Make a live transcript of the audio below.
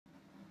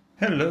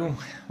Hello,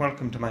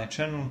 welcome to my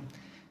channel.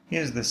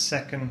 Here's the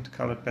second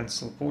colored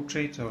pencil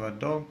portrait of a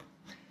dog.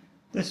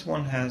 This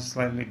one has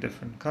slightly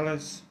different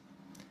colors.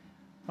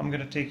 I'm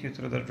going to take you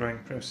through the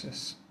drawing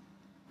process.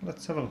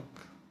 Let's have a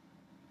look.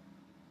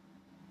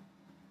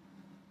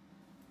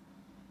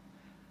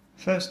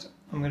 First,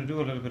 I'm going to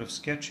do a little bit of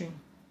sketching,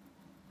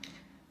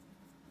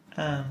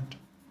 and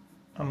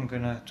I'm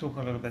going to talk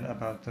a little bit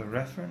about the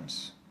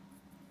reference.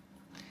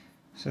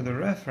 So the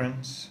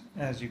reference,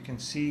 as you can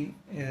see,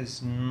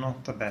 is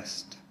not the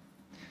best,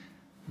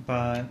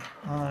 but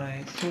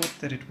I thought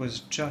that it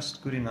was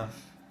just good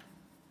enough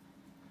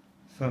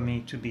for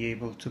me to be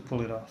able to pull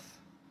it off.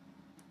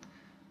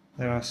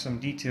 There are some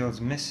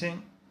details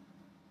missing,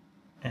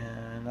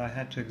 and I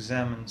had to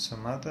examine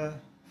some other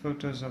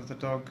photos of the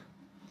dog,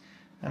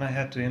 and I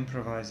had to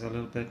improvise a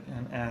little bit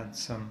and add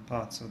some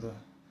parts of the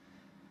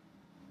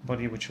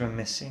body which were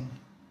missing.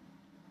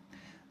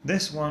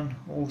 This one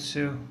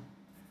also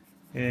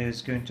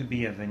is going to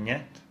be a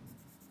vignette,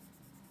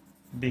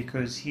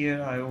 because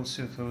here I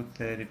also thought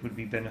that it would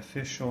be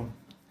beneficial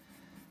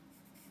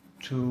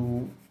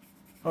to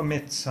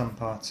omit some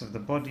parts of the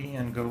body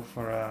and go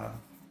for a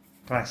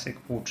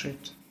classic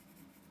portrait.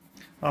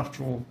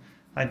 After all,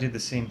 I did the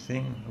same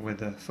thing with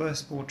the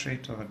first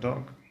portrait of a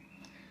dog,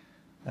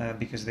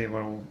 because they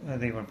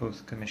were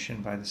both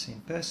commissioned by the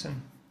same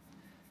person.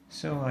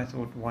 So I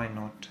thought, why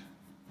not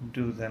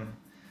do them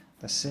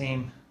the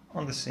same,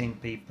 on the same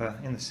paper,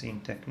 in the same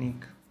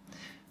technique,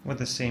 with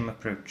the same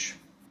approach.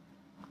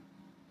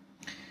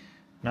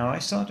 Now I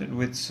started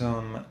with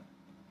some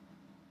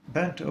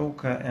burnt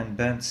ochre and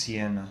burnt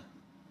sienna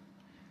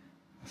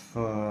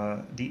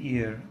for the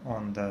ear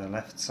on the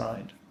left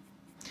side.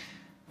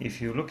 If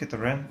you look at the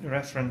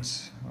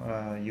reference,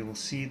 you will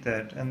see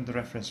that, and the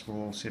reference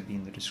will also be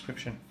in the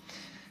description,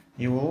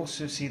 you will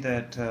also see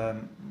that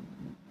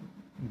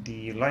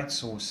the light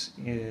source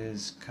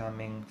is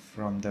coming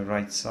from the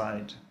right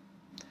side.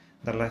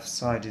 The left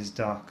side is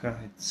darker,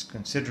 it's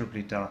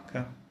considerably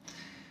darker,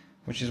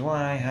 which is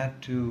why I had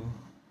to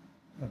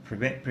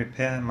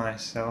prepare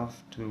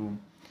myself to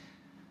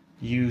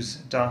use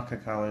darker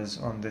colors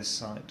on this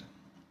side.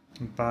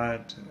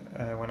 But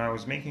when I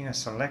was making a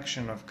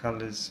selection of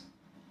colors,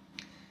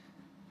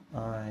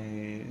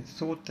 I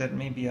thought that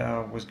maybe I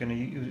was going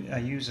to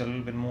use a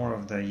little bit more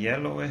of the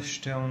yellowish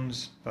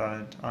tones,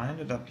 but I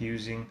ended up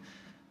using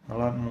a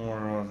lot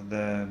more of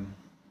the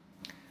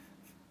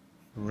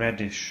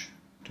reddish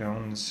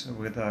tones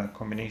with a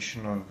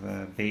combination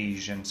of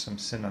beige and some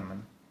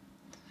cinnamon.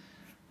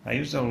 I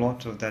used a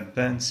lot of that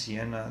burnt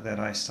sienna that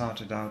I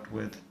started out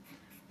with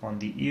on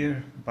the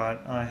ear,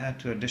 but I had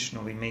to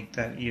additionally make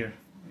that ear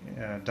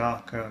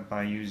darker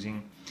by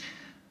using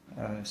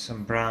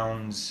some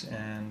browns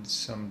and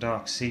some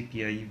dark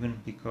sepia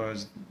even,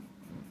 because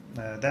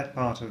that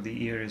part of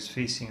the ear is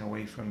facing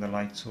away from the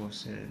light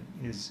source,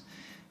 is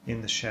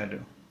in the shadow.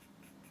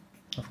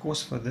 Of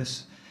course, for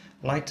this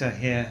lighter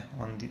hair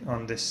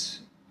on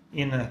this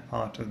inner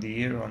part of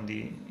the ear, on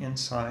the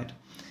inside,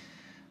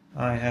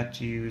 I had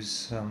to use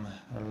some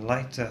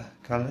lighter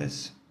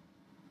colors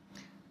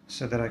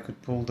so that I could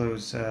pull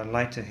those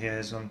lighter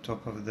hairs on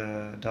top of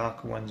the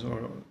darker ones,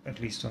 or at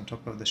least on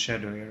top of the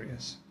shadow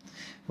areas.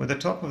 With the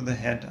top of the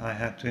head, I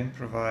had to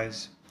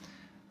improvise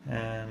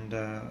and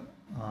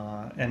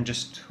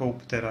just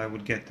hope that I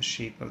would get the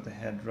shape of the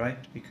head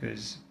right,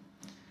 because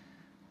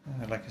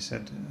like I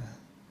said,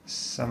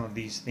 some of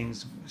these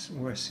things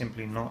were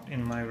simply not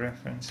in my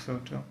reference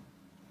photo.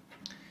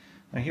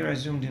 Now here I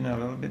zoomed in a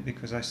little bit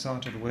because I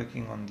started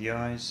working on the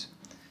eyes,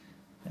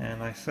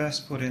 and I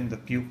first put in the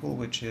pupil,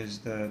 which is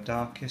the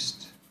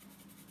darkest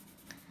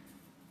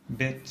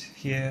bit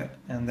here,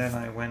 and then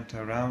I went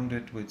around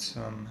it with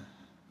some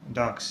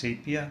dark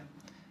sepia,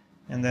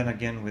 and then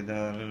again with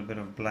a little bit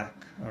of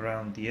black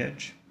around the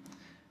edge,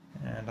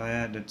 and I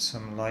added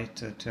some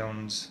lighter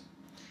tones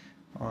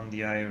on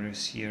the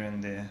iris here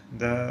and there.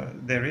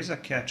 There is a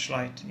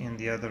catchlight in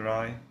the other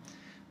eye.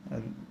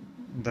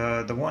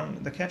 The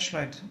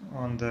catchlight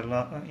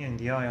in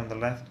the eye on the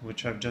left,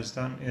 which I've just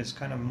done, is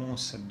kind of more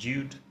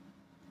subdued.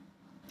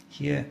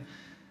 Here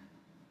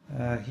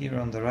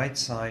on the right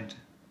side,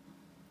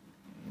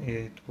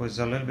 it was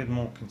a little bit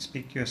more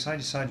conspicuous. I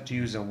decided to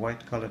use a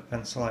white colored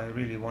pencil. I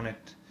really wanted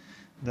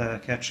the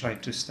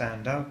catchlight to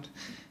stand out,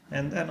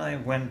 and then I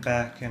went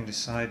back and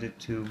decided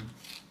to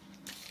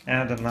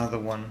add another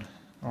one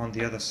on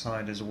the other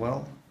side as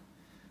well,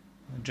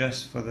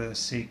 just for the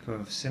sake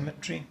of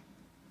symmetry.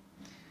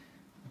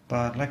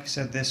 But like I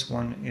said, this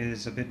one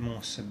is a bit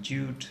more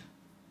subdued,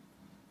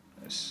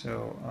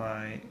 so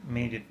I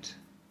made it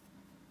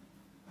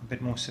a bit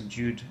more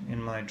subdued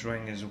in my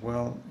drawing as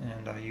well,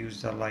 and I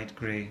used a light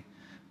gray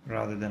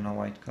rather than a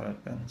white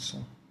colored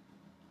pencil.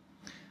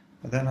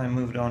 But then I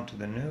moved on to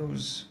the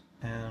nose,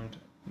 and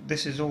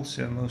this is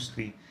also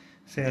mostly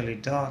fairly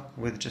dark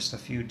with just a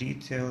few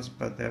details,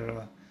 but there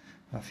are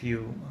a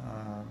few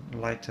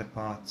lighter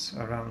parts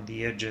around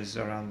the edges,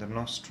 around the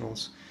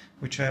nostrils,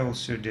 which I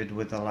also did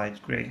with a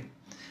light gray.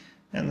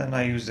 And then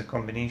I used a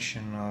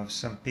combination of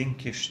some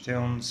pinkish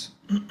tones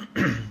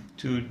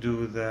to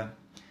do the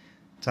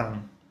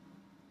tongue.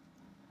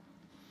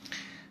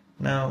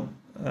 Now,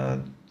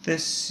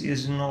 this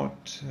is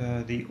not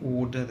the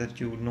order that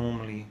you would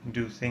normally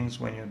do things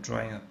when you're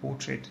drawing a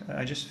portrait.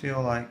 I just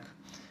feel like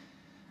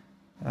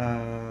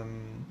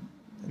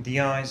the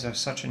eyes are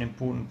such an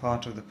important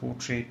part of the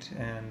portrait,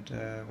 and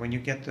when you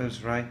get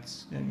those right,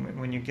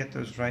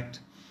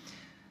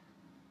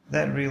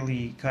 that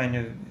really kind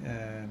of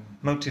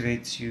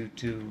motivates you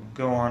to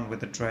go on with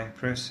the drawing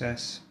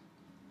process,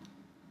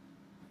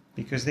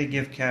 because they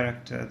give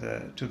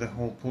character to the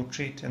whole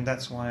portrait, and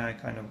that's why I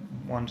kind of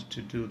wanted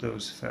to do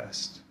those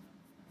first.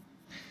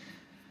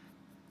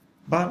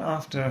 But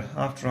after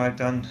I've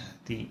done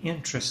the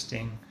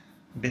interesting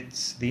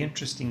bits, the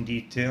interesting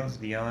details,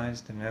 the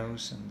eyes, the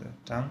nose and the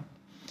tongue,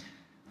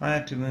 I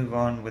had to move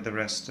on with the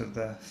rest of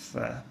the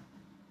fur.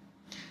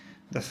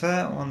 The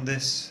fur on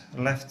this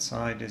left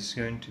side is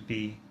going to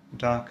be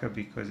darker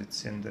because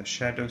it's in the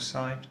shadow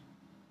side,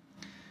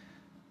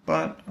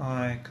 but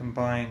I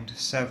combined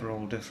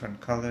several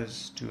different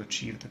colors to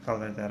achieve the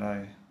color that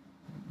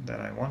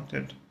I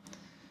wanted.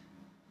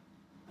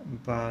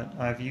 But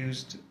I've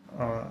used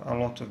a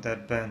lot of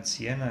that burnt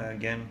sienna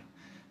again,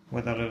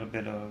 with a little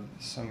bit of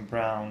some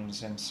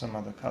browns and some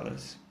other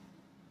colors.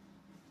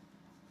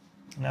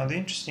 Now, the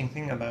interesting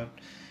thing about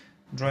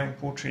drawing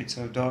portraits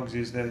of dogs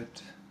is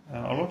that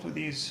a lot of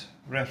these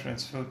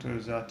reference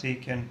photos are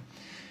taken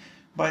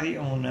by the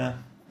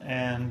owner,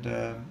 and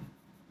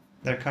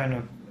they're kind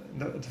of,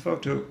 the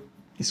photo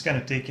is kind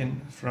of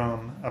taken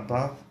from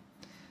above,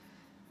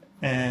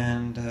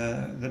 and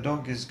the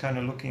dog is kind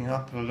of looking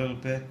up a little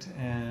bit,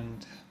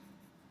 and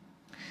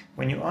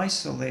when you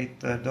isolate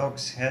the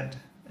dog's head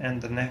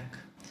and the neck,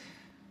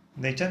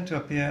 they tend to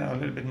appear a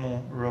little bit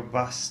more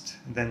robust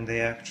than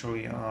they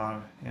actually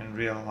are in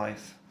real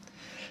life.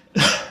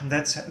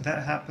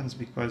 That happens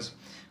because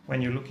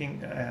when you're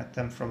looking at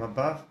them from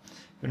above,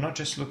 you're not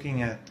just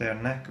looking at their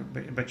neck,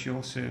 but you're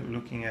also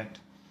looking at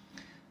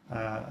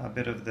a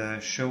bit of the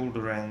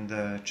shoulder and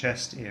the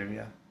chest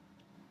area.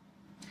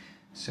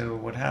 So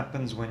what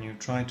happens when you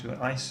try to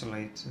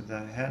isolate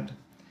the head,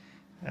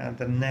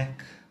 the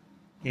neck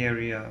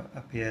area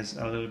appears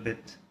a little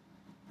bit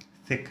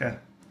thicker.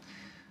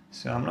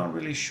 So I'm not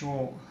really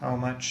sure how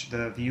much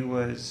the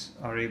viewers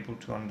are able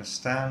to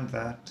understand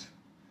that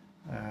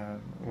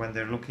when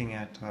they're looking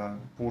at a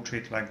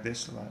portrait like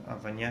this, a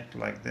vignette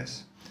like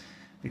this,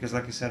 because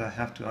like I said, I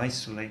have to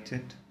isolate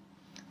it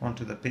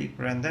onto the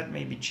paper, and that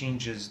maybe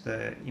changes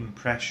the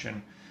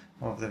impression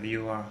of the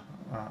viewer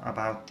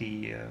about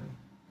the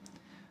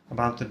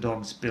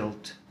dog's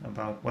build,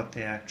 about what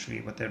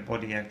their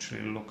body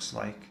actually looks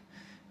like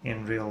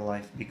in real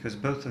life, because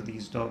both of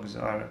these dogs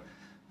are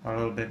a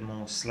little bit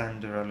more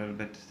slender, a little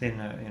bit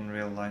thinner in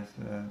real life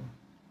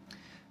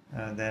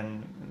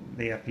than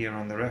they appear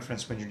on the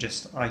reference when you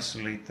just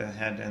isolate the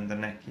head and the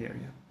neck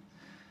area.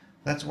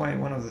 That's why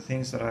one of the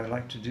things that I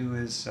like to do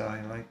is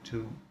I like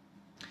to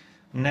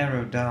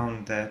narrow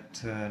down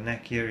that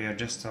neck area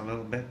just a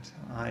little bit.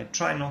 I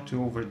try not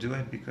to overdo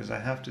it because I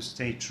have to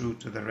stay true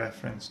to the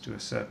reference to a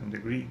certain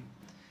degree,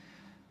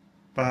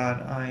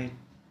 but I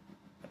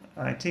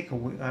take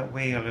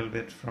away a little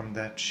bit from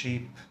that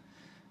shape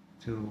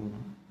to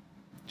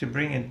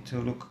bring it to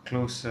look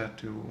closer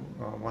to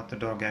what the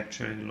dog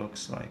actually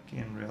looks like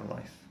in real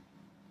life.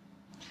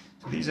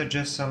 So these are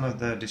just some of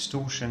the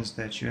distortions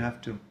that you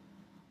have to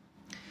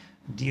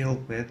deal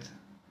with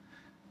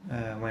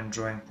when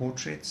drawing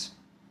portraits.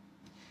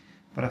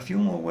 But a few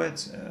more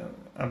words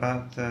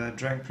about the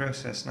drawing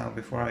process now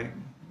before I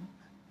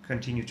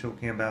continue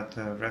talking about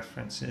the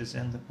references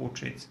and the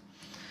portraits.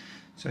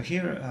 So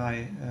here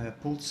I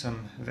pulled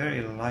some very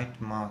light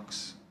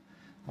marks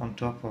on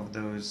top of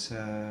those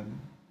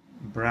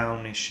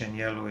brownish and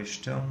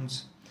yellowish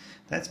tones.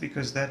 That's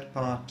because that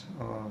part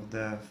of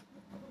the,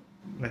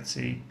 let's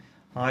say,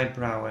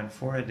 eyebrow and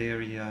forehead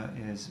area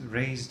is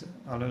raised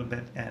a little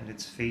bit and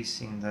it's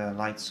facing the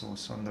light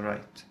source on the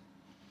right.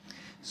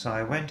 So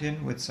I went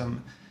in with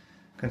some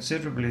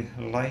considerably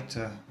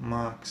lighter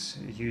marks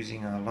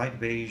using a light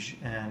beige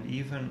and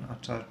even a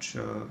touch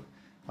of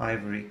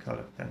ivory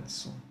colored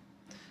pencil.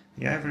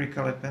 The ivory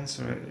colored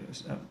pencil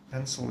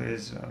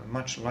is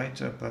much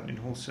lighter, but it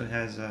also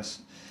has a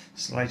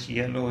slight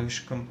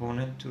yellowish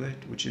component to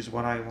it, which is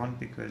what I want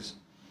because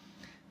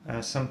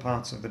some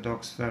parts of the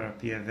dog's fur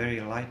appear very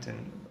light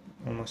and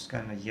almost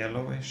kind of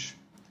yellowish.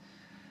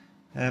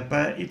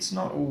 But it's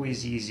not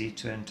always easy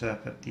to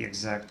interpret the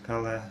exact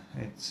color.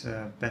 It's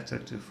better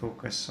to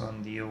focus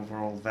on the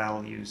overall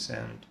values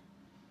and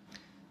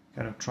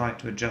kind of try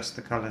to adjust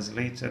the colors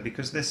later,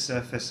 because this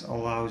surface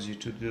allows you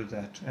to do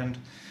that. And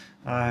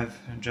I've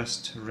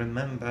just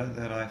remembered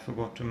that I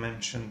forgot to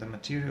mention the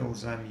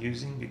materials I'm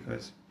using,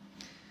 because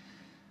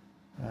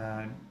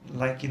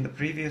like in the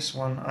previous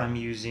one, I'm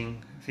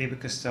using Faber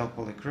Castell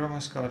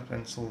Polychromos colored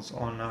pencils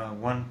on a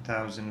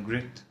 1000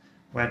 grit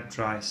wet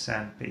dry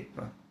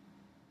sandpaper.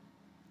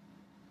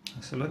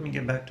 So let me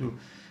get back to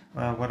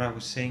what I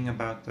was saying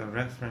about the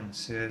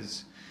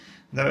references.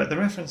 The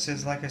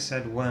references, like I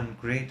said, weren't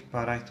great,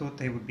 but I thought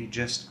they would be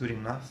just good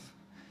enough.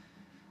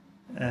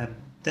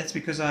 That's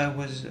because I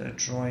was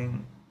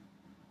drawing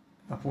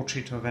a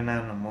portrait of an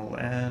animal,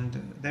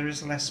 and there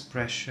is less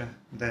pressure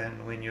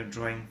than when you're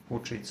drawing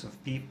portraits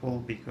of people,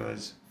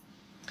 because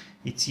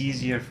it's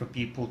easier for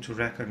people to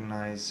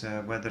recognize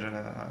whether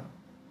another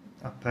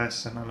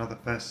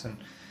person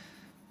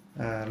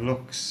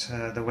looks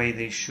the way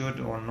they should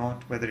or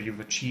not, whether you've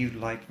achieved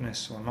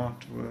likeness or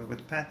not.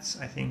 With pets,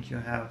 I think you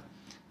have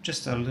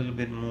just a little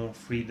bit more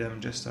freedom,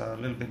 just a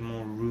little bit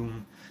more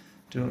room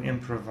to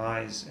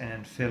improvise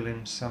and fill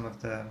in some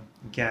of the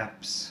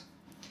gaps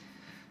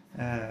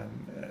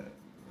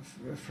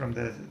from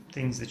the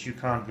things that you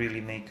can't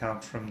really make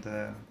out from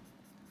the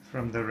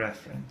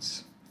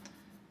reference.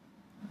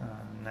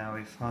 Now,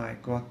 if I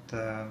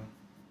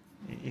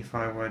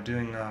were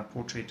doing a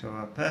portrait of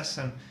a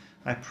person,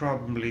 I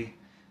probably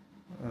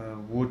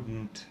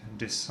wouldn't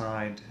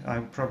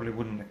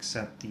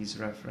accept these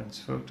reference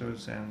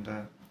photos, and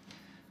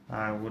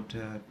I would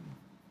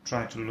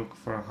try to look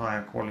for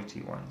higher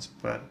quality ones.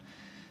 But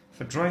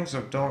for drawings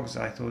of dogs,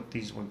 I thought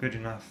these were good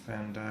enough,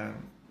 and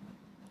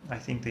I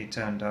think they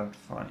turned out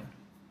fine.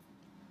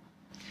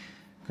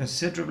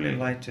 Considerably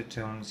lighter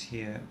tones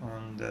here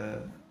on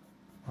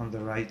the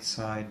right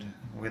side,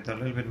 with a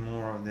little bit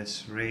more of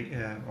this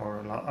or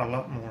a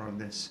lot more of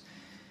this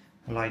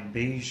light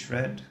beige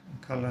red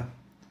color,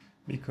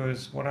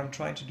 because what I'm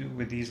trying to do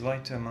with these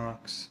lighter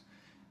marks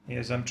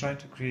is I'm trying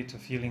to create a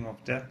feeling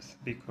of depth,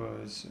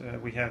 because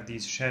we have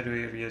these shadow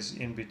areas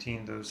in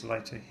between those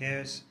lighter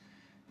hairs,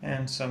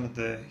 and some of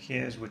the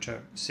hairs which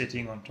are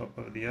sitting on top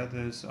of the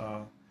others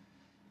are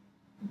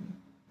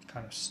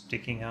kind of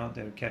sticking out.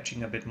 They're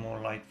catching a bit more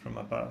light from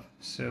above.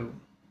 So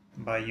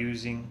by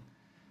using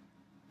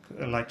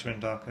lighter and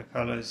darker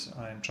colors,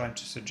 I'm trying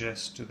to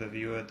suggest to the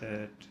viewer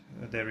that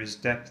there is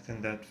depth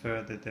in that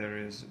fur, that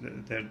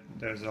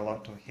there's a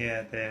lot of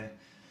hair there,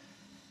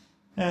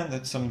 and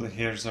that some of the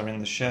hairs are in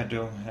the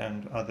shadow,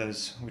 and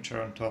others which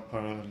are on top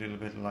are a little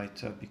bit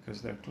lighter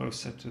because they're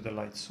closer to the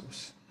light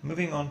source.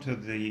 Moving on to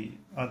the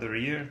other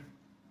ear,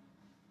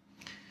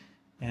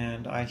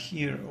 and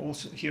here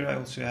I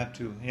also had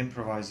to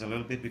improvise a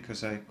little bit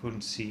because I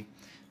couldn't see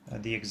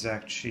the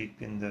exact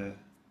shape in the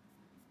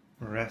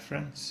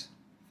reference.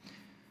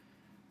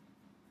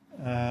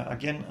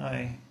 Again,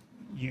 I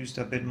used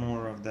a bit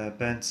more of the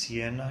burnt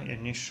sienna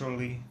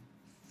initially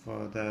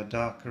for the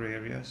darker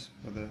areas,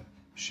 for the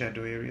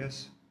shadow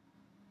areas,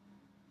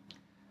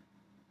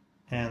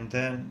 and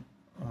then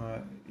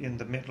in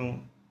the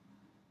middle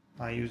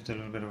I used a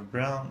little bit of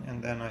brown,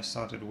 and then I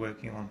started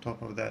working on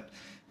top of that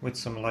with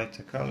some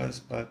lighter colors.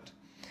 But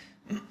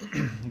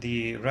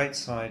the right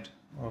side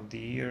of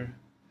the ear,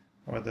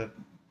 or the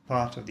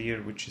part of the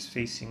ear which is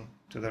facing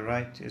to the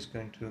right, is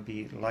going to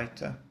be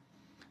lighter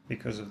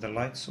because of the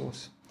light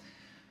source.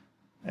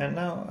 And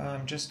now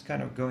I'm just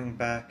kind of going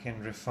back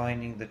and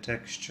refining the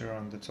texture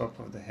on the top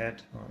of the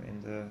head, or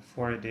in the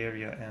forehead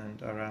area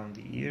and around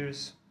the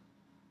ears,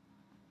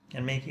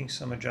 and making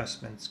some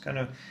adjustments, kind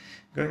of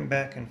going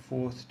back and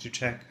forth to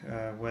check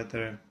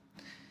whether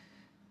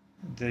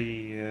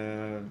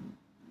the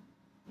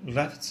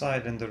left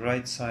side and the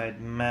right side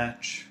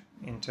match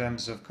in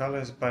terms of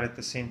colors, but at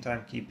the same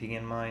time keeping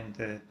in mind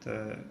that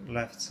the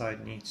left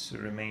side needs to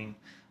remain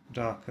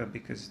darker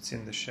because it's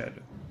in the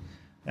shadow,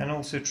 and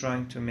also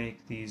trying to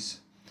make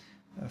these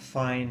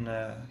fine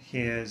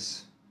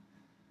hairs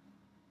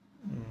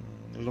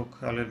look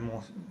a little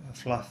more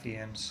fluffy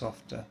and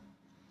softer.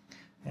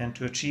 And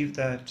to achieve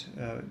that,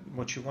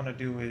 what you want to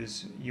do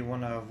is you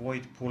want to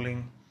avoid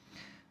pulling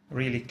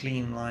really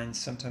clean lines.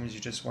 Sometimes you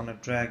just want to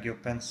drag your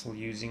pencil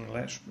using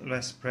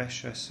less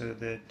pressure, so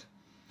that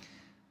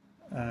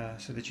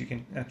you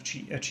can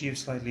achieve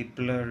slightly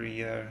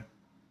blurrier,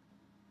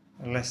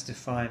 less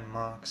defined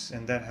marks,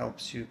 and that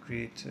helps you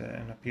create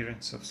an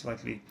appearance of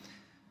slightly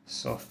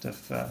softer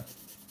fur.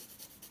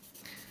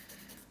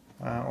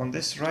 On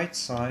this right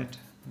side,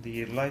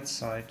 the light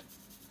side,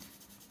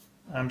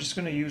 I'm just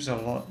going to use a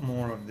lot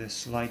more of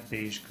this light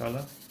beige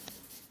color,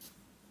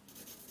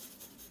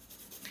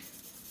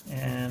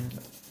 and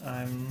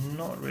I'm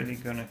not really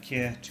going to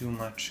care too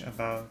much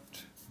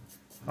about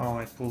how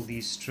I pull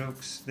these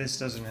strokes. This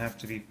doesn't have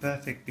to be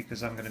perfect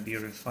because I'm going to be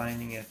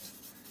refining it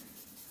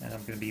and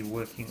I'm going to be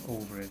working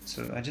over it.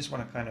 So I just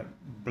want to kind of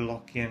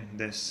block in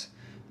this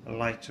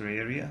lighter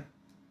area,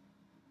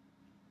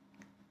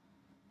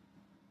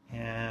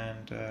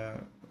 and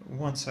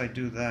once I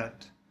do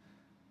that,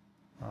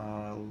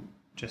 I'll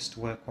just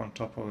work on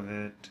top of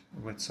it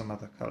with some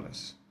other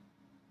colors.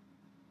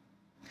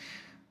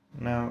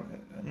 Now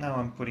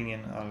I'm putting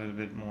in a little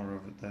bit more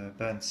of the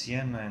burnt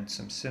sienna and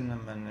some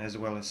cinnamon, as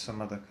well as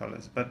some other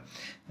colors. But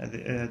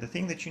the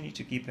thing that you need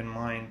to keep in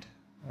mind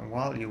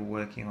while you're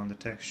working on the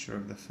texture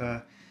of the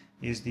fur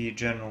is the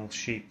general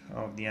shape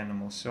of the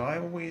animal. So I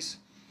always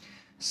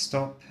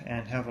stop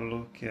and have a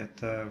look at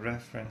the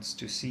reference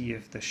to see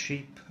if the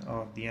shape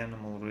of the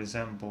animal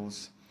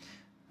resembles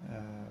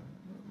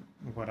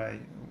what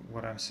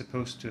I'm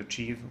supposed to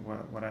achieve,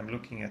 what I'm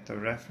looking at the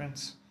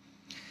reference.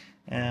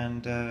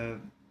 And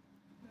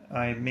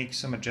I make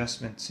some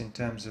adjustments in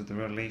terms of the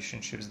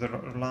relationships, the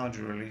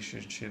larger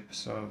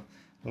relationships of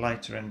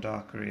lighter and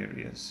darker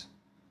areas.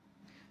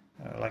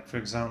 Like for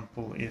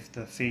example, if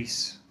the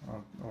face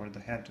or the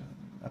head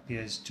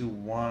appears too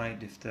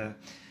wide, if the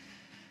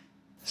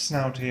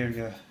snout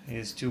area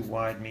is too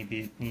wide,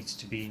 maybe it needs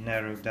to be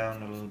narrowed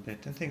down a little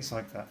bit, and things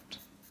like that.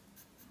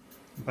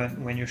 But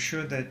when you're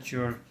sure that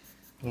your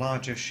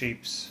larger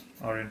shapes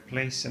are in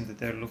place and that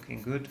they're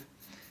looking good,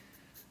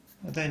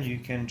 then you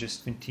can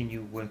just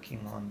continue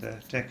working on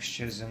the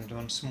textures and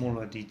on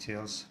smaller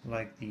details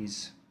like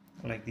these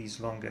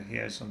longer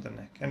hairs on the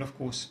neck. And of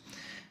course,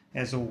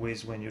 as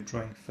always, when you're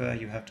drawing fur,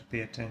 you have to pay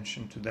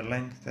attention to the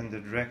length and the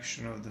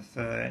direction of the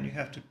fur, and you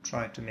have to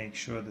try to make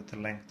sure that the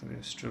length of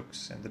your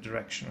strokes and the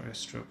direction of your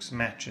strokes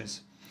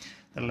matches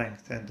the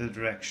length and the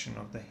direction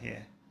of the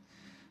hair.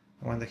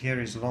 When the hair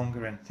is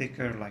longer and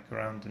thicker, like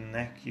around the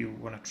neck, you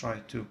want to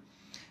try to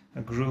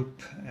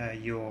group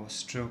your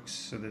strokes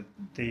so that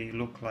they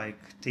look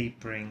like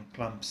tapering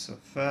clumps of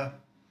fur.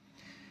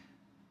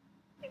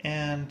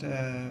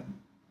 And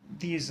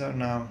these are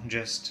now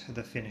just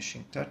the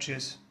finishing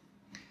touches.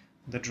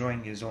 The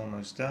drawing is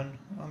almost done.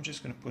 I'm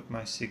just going to put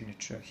my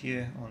signature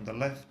here on the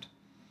left,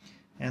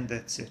 and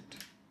that's it.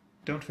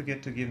 Don't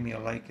forget to give me a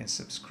like and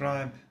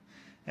subscribe,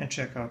 and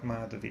check out my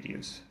other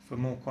videos. For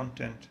more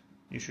content,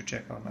 you should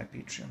check out my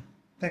Patreon.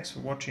 Thanks for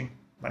watching.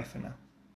 Bye for now.